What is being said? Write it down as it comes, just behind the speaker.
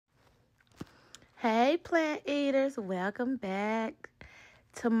Hey, plant eaters, welcome back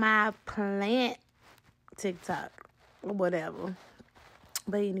to my plant TikTok or whatever.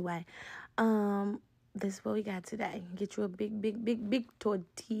 But anyway, this is what we got today. Get you a big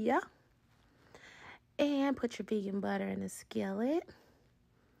tortilla and put your vegan butter in the skillet.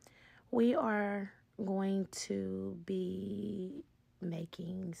 We are going to be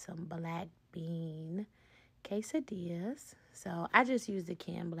making some black bean quesadillas. So I just used the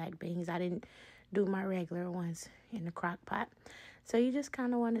canned black beans. I didn't do my regular ones in the crock pot. So you just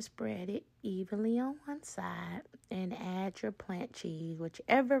kind of want to spread it evenly on one side and add your plant cheese,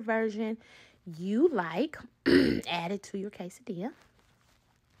 whichever version you like. Add it to your quesadilla.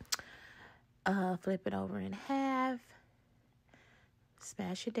 Flip it over in half.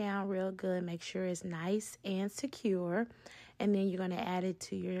 Smash it down real good. Make sure it's nice and secure. And then you're going to add it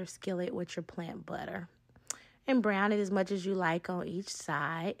to your skillet with your plant butter. And brown it as much as you like on each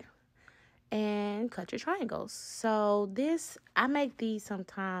side. And cut your triangles. So I make these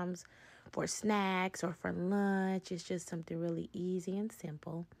sometimes for snacks or for lunch. It's just something really easy and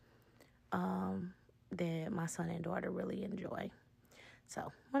simple that my son and daughter really enjoy. So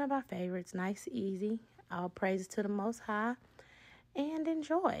one of our favorites, nice, easy. All praises to the Most High. And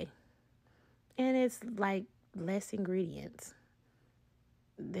enjoy. And it's like less ingredients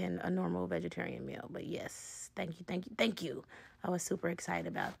than a normal vegetarian meal. But yes, thank you. I was super excited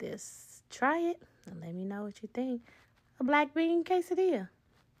about this. Try it and let me know what you think. A black bean quesadilla.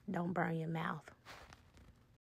 Don't burn your mouth.